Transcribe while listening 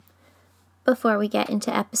Before we get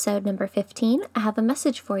into episode number 15, I have a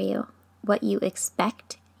message for you. What you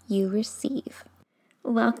expect, you receive.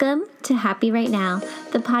 Welcome to Happy Right Now,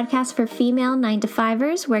 the podcast for female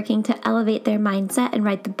 9-to-5ers working to elevate their mindset and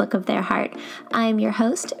write the book of their heart. I am your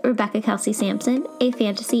host, Rebecca Kelsey Sampson, a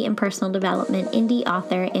fantasy and personal development indie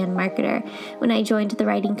author and marketer. When I joined the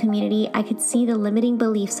writing community, I could see the limiting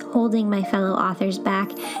beliefs holding my fellow authors back,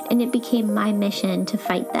 and it became my mission to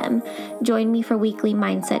fight them. Join me for weekly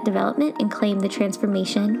mindset development and claim the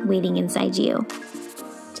transformation waiting inside you.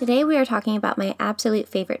 Today we are talking about my absolute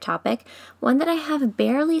favorite topic, one that I have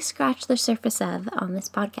barely scratched the surface of on this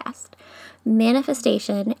podcast,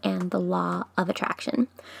 manifestation and the law of attraction.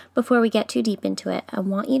 Before we get too deep into it, I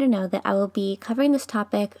want you to know that I will be covering this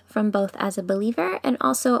topic from both as a believer and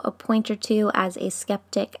also a point or two as a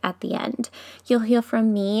skeptic at the end. You'll hear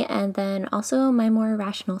from me and then also my more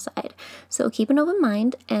rational side. So keep an open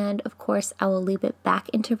mind, and of course I will loop it back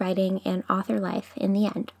into writing and author life in the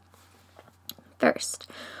end. First,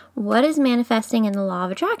 what is manifesting and the law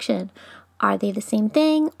of attraction? Are they the same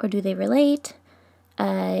thing or do they relate?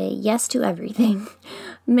 Yes to everything.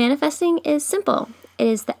 Manifesting is simple. It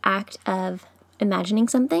is the act of imagining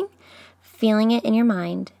something, feeling it in your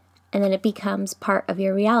mind, and then it becomes part of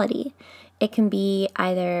your reality. It can be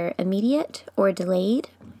either immediate or delayed.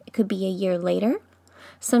 It could be a year later.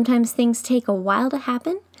 Sometimes things take a while to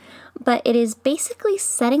happen, but it is basically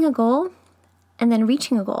setting a goal and then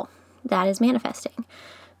reaching a goal. That is manifesting.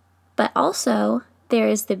 But also, there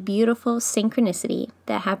is the beautiful synchronicity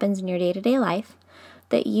that happens in your day-to-day life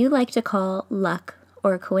that you like to call luck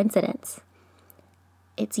or coincidence.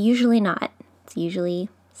 It's usually not. It's usually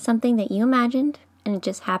something that you imagined and it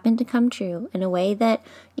just happened to come true in a way that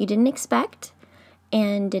you didn't expect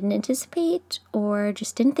and didn't anticipate or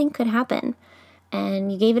just didn't think could happen.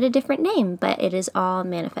 And you gave it a different name, but it is all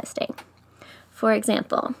manifesting. For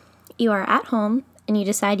example, you are at home and you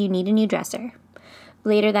decide you need a new dresser.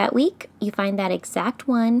 Later that week, you find that exact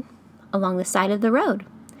one along the side of the road.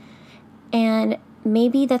 And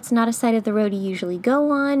maybe that's not a side of the road you usually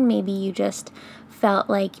go on. Maybe you just felt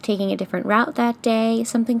like taking a different route that day.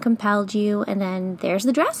 Something compelled you, and then there's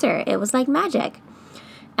the dresser. It was like magic.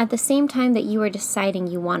 At the same time that you were deciding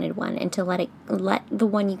you wanted one and to let the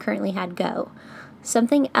one you currently had go,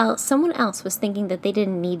 someone else was thinking that they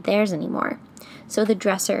didn't need theirs anymore. So the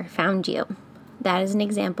dresser found you. That is an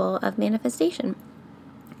example of manifestation.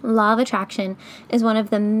 Law of attraction is one of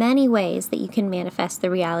the many ways that you can manifest the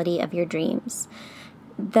reality of your dreams.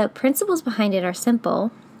 The principles behind it are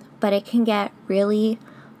simple, but it can get really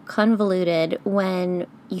convoluted when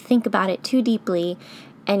you think about it too deeply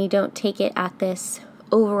and you don't take it at this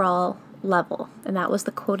overall level. And that was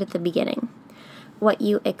the quote at the beginning. What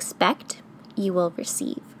you expect, you will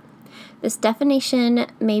receive. This definition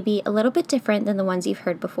may be a little bit different than the ones you've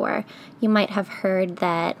heard before. You might have heard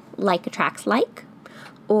that like attracts like,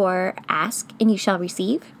 or ask and you shall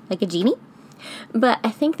receive, like a genie. But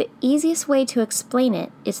I think the easiest way to explain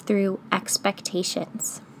it is through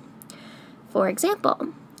expectations. For example,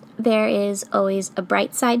 there is always a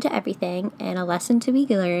bright side to everything and a lesson to be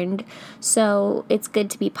learned, so it's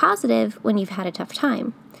good to be positive when you've had a tough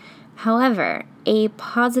time. However, a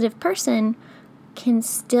positive person can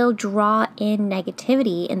still draw in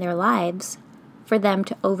negativity in their lives for them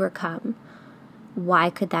to overcome. Why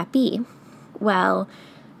could that be? Well,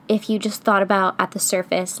 if you just thought about at the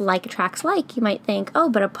surface, like attracts like, you might think, oh,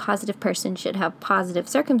 but a positive person should have positive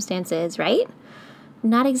circumstances, right?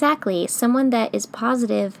 Not exactly. Someone that is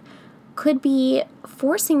positive could be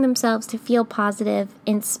forcing themselves to feel positive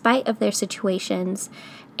in spite of their situations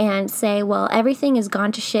and say, well, everything has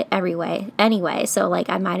gone to shit anyway, so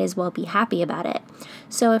I might as well be happy about it.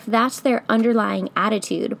 So if that's their underlying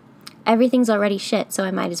attitude, everything's already shit, so I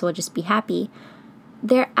might as well just be happy,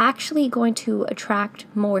 they're actually going to attract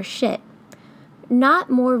more shit. Not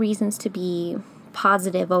more reasons to be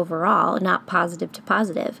positive overall, not positive to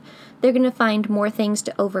positive. They're going to find more things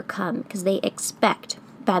to overcome because they expect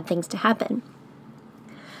bad things to happen.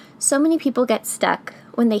 So many people get stuck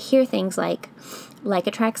when they hear things like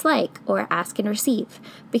attracts like, or ask and receive,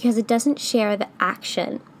 because it doesn't share the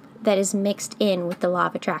action that is mixed in with the law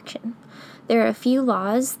of attraction. There are a few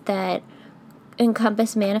laws that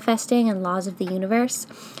encompass manifesting and laws of the universe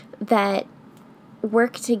that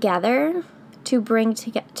work together to bring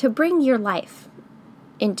your life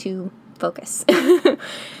into focus. The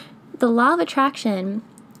law of attraction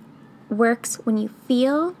works when you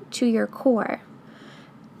feel to your core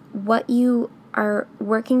what you are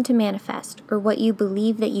working to manifest or what you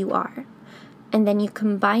believe that you are, and then you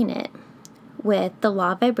combine it with the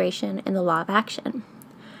law of vibration and the law of action.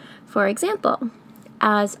 For example,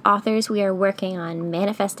 as authors, we are working on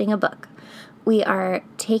manifesting a book. We are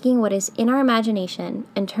taking what is in our imagination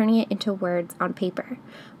and turning it into words on paper.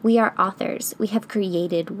 We are authors. We have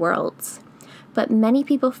created worlds. But many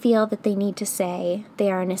people feel that they need to say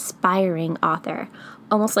they are an aspiring author,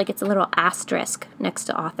 almost like it's a little asterisk next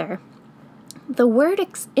to author. The word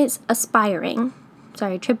is aspiring.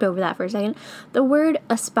 Sorry, I tripped over that for a second. The word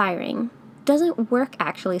aspiring doesn't work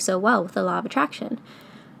actually so well with the law of attraction,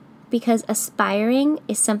 because aspiring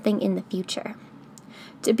is something in the future.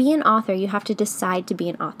 To be an author, you have to decide to be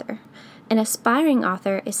an author. An aspiring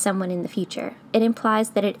author is someone in the future. It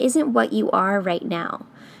implies that it isn't what you are right now.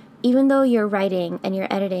 Even though you're writing and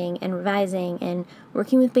you're editing and revising and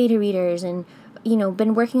working with beta readers and,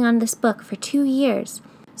 been working on this book for 2 years.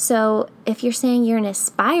 So if you're saying you're an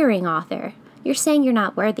aspiring author, you're saying you're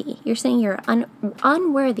not worthy. You're saying you're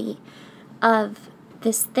unworthy of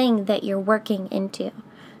this thing that you're working into.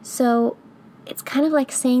 So it's kind of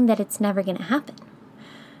like saying that it's never going to happen.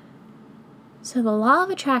 So the law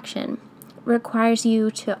of attraction requires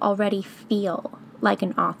you to already feel like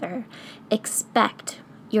an author, expect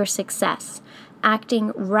your success,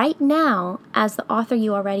 acting right now as the author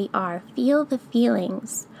you already are. Feel the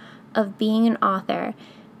feelings of being an author.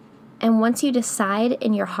 And once you decide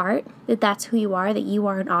in your heart that that's who you are, that you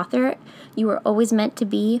are an author, you were always meant to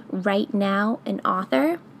be right now an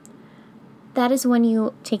author, that is when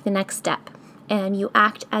you take the next step and you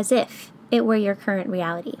act as if it were your current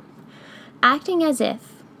reality. Acting as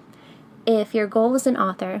if your goal as an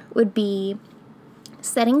author would be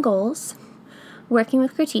setting goals, working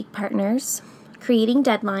with critique partners, creating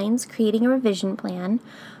deadlines, creating a revision plan,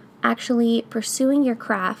 actually pursuing your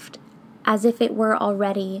craft as if it were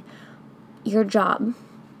already your job.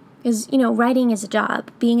 Because, writing is a job.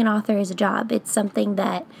 Being an author is a job. It's something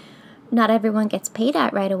that not everyone gets paid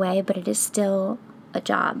at right away, but it is still a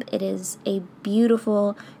job. It is a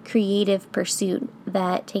beautiful, creative pursuit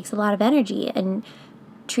that takes a lot of energy, and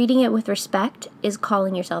treating it with respect is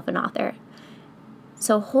calling yourself an author.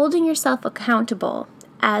 So holding yourself accountable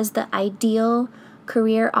as the ideal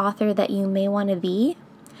career author that you may want to be,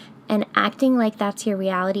 and acting like that's your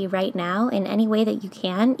reality right now in any way that you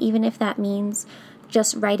can, even if that means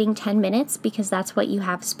just writing 10 minutes because that's what you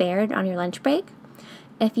have spared on your lunch break.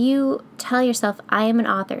 If you tell yourself, I am an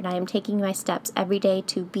author and I am taking my steps every day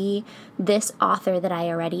to be this author that I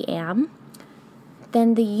already am,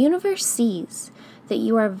 then the universe sees that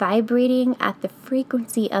you are vibrating at the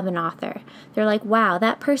frequency of an author. They're like, wow,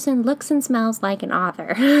 that person looks and smells like an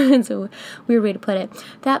author. It's a weird way to put it.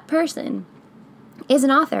 That person is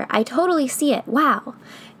an author. I totally see it. Wow.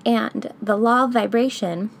 And the law of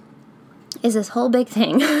vibration is this whole big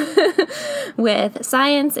thing with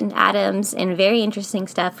science and atoms and very interesting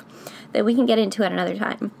stuff that we can get into at another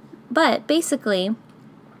time. But basically,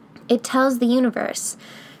 it tells the universe,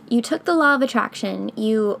 you took the law of attraction,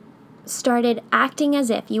 you started acting as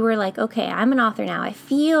if you were like, okay, I'm an author now. I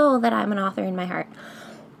feel that I'm an author in my heart.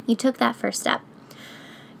 You took that first step.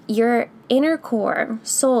 Your inner core,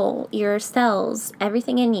 soul, your cells,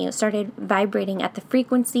 everything in you started vibrating at the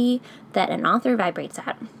frequency that an author vibrates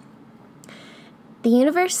at. The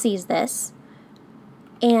universe sees this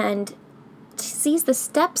and sees the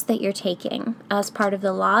steps that you're taking as part of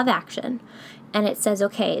the law of action. And it says,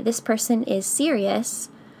 okay, this person is serious.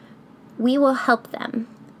 We will help them.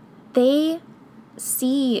 The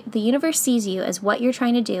universe sees you as what you're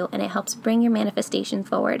trying to do, and it helps bring your manifestation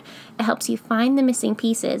forward. It helps you find the missing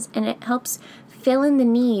pieces, and it helps fill in the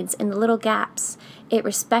needs and the little gaps. It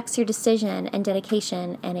respects your decision and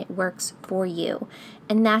dedication, and it works for you.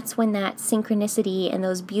 And that's when that synchronicity and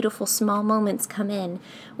those beautiful small moments come in,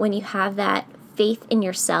 when you have that faith in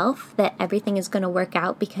yourself that everything is going to work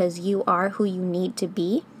out because you are who you need to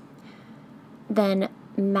be. Then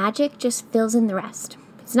magic just fills in the rest.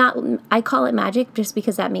 I call it magic just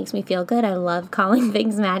because that makes me feel good. I love calling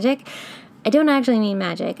things magic. I don't actually mean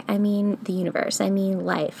magic. I mean the universe. I mean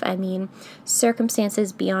life. I mean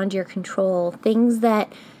circumstances beyond your control. Things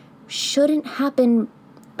that shouldn't happen,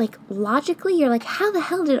 like logically. You're like, how the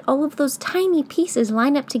hell did all of those tiny pieces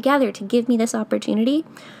line up together to give me this opportunity?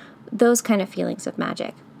 Those kind of feelings of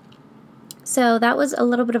magic. So that was a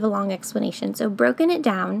little bit of a long explanation. So broken it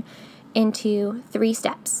down into 3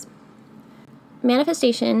 steps.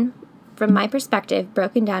 Manifestation, from my perspective,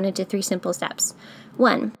 broken down into 3 simple steps.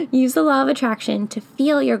 1, use the law of attraction to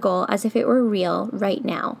feel your goal as if it were real right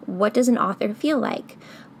now. What does an author feel like?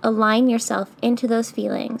 Align yourself into those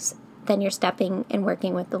feelings. Then you're stepping and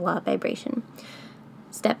working with the law of vibration.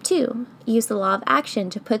 Step 2, use the law of action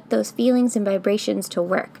to put those feelings and vibrations to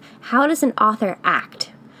work. How does an author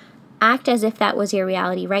act? Act as if that was your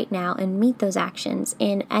reality right now and meet those actions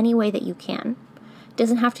in any way that you can. It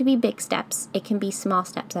doesn't have to be big steps. It can be small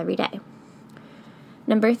steps every day.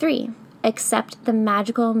 Number 3, accept the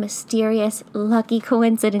magical, mysterious, lucky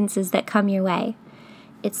coincidences that come your way.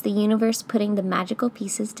 It's the universe putting the magical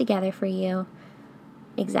pieces together for you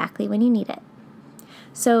exactly when you need it.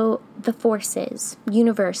 So the forces,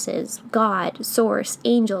 universes, God, source,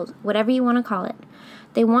 angels, whatever you want to call it,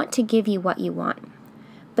 they want to give you what you want.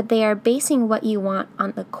 But they are basing what you want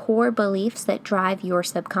on the core beliefs that drive your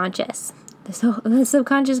subconscious. The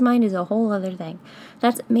subconscious mind is a whole other thing.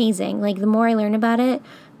 That's amazing. Like, the more I learn about it,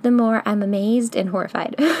 the more I'm amazed and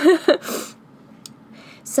horrified.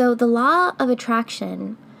 So the law of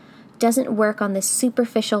attraction doesn't work on this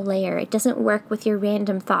superficial layer. It doesn't work with your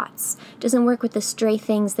random thoughts. It doesn't work with the stray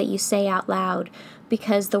things that you say out loud,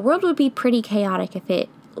 because the world would be pretty chaotic if it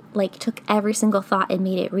took every single thought and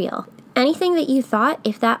made it real. Anything that you thought,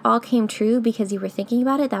 if that all came true because you were thinking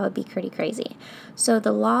about it, that would be pretty crazy. So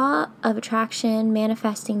the law of attraction,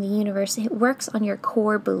 manifesting the universe, it works on your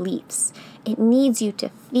core beliefs. It needs you to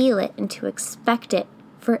feel it and to expect it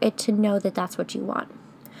for it to know that that's what you want.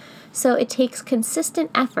 So it takes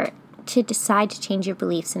consistent effort to decide to change your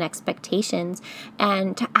beliefs and expectations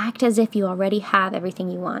and to act as if you already have everything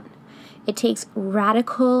you want. It takes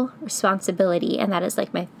radical responsibility, and that is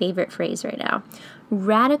my favorite phrase right now.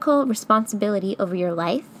 Radical responsibility over your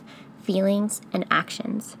life, feelings, and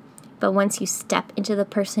actions. But once you step into the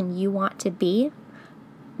person you want to be,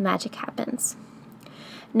 magic happens.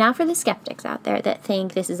 Now for the skeptics out there that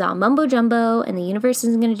think this is all mumbo jumbo and the universe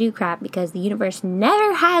isn't going to do crap because the universe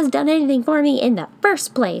never has done anything for me in the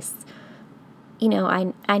first place.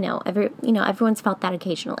 I know everyone's felt that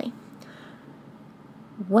occasionally.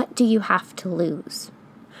 What do you have to lose?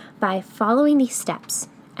 By following these steps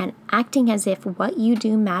and acting as if what you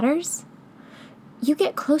do matters, you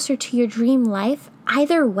get closer to your dream life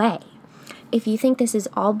either way. If you think this is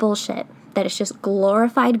all bullshit, that it's just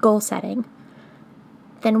glorified goal setting,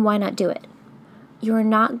 then why not do it? You're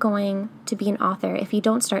not going to be an author if you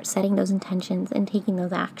don't start setting those intentions and taking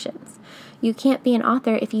those actions. You can't be an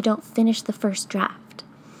author if you don't finish the first draft.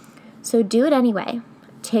 So do it anyway.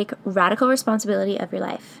 Take radical responsibility of your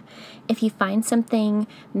life. If you find something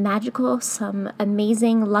magical, some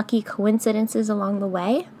amazing, lucky coincidences along the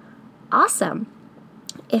way, awesome.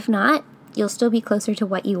 If not, you'll still be closer to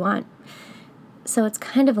what you want. So it's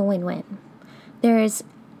kind of a win-win. There's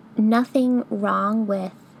nothing wrong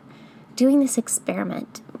with doing this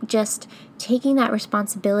experiment, just taking that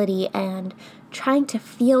responsibility and trying to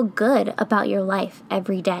feel good about your life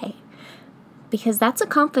every day. Because that's a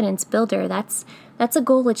confidence builder, that's a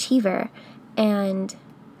goal achiever, and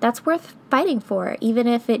that's worth fighting for, even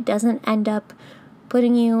if it doesn't end up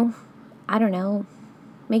putting you,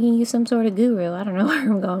 making you some sort of guru. I don't know where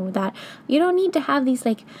I'm going with that. You don't need to have these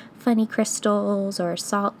funny crystals or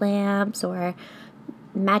salt lamps or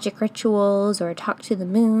magic rituals or talk to the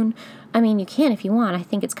moon. You can if you want. I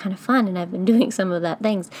think it's kind of fun, and I've been doing some of that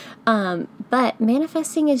things. But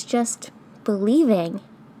manifesting is just believing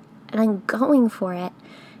and then going for it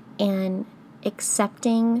and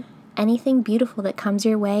accepting anything beautiful that comes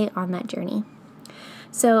your way on that journey.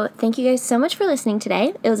 So thank you guys so much for listening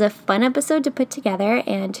today. It was a fun episode to put together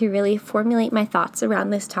and to really formulate my thoughts around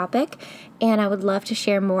this topic, and I would love to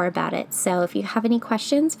share more about it. So if you have any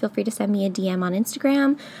questions, feel free to send me a DM on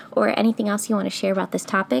Instagram or anything else you want to share about this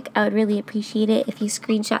topic. I would really appreciate it if you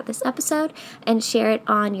screenshot this episode and share it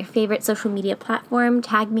on your favorite social media platform.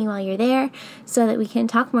 Tag me while you're there so that we can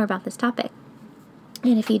talk more about this topic.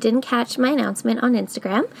 And if you didn't catch my announcement on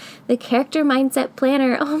Instagram, the Character Mindset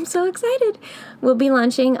Planner, I'm so excited, will be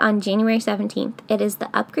launching on January 17th. It is the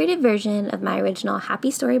upgraded version of my original Happy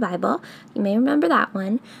Story Bible. You may remember that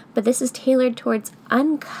one, but this is tailored towards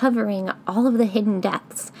uncovering all of the hidden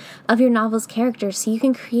depths of your novel's characters so you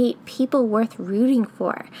can create people worth rooting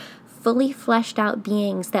for, fully fleshed out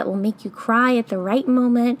beings that will make you cry at the right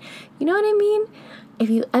moment. You know what I mean? If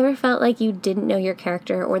you ever felt like you didn't know your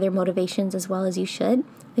character or their motivations as well as you should,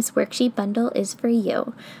 this worksheet bundle is for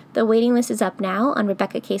you. The waiting list is up now on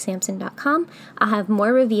RebeccaKSampson.com. I'll have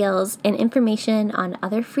more reveals and information on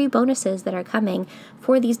other free bonuses that are coming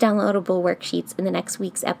for these downloadable worksheets in the next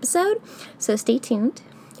week's episode, so stay tuned.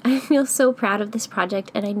 I feel so proud of this project,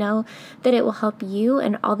 and I know that it will help you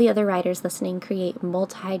and all the other writers listening create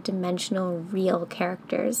multi-dimensional, real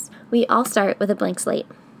characters. We all start with a blank slate,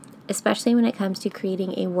 especially when it comes to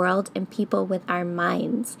creating a world and people with our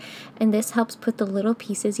minds. And this helps put the little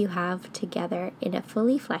pieces you have together in a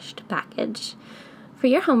fully fleshed package. For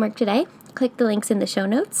your homework today, click the links in the show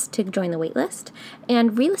notes to join the waitlist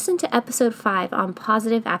and re-listen to episode 5 on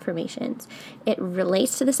positive affirmations. It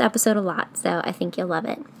relates to this episode a lot, so I think you'll love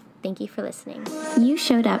it. Thank you for listening. You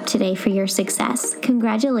showed up today for your success.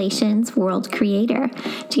 Congratulations, world creator.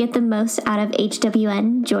 To get the most out of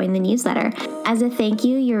HWN, join the newsletter. As a thank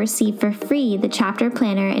you, you'll receive for free the chapter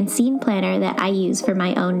planner and scene planner that I use for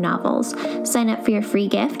my own novels. Sign up for your free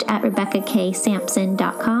gift at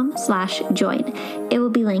RebeccaKSampson.com/join. It will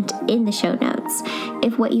be linked in the show notes.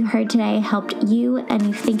 If what you heard today helped you and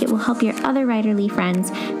you think it will help your other writerly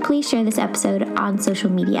friends, please share this episode on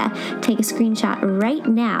social media. Take a screenshot right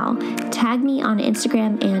now. Tag me on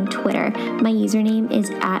Instagram and Twitter. My username is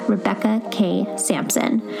at Rebecca K.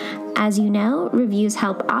 Sampson. As you know, reviews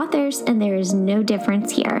help authors, and there is no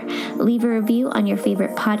difference here. Leave a review on your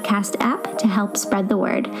favorite podcast app to help spread the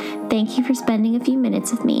word. Thank you for spending a few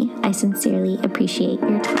minutes with me. I sincerely appreciate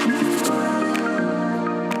your time.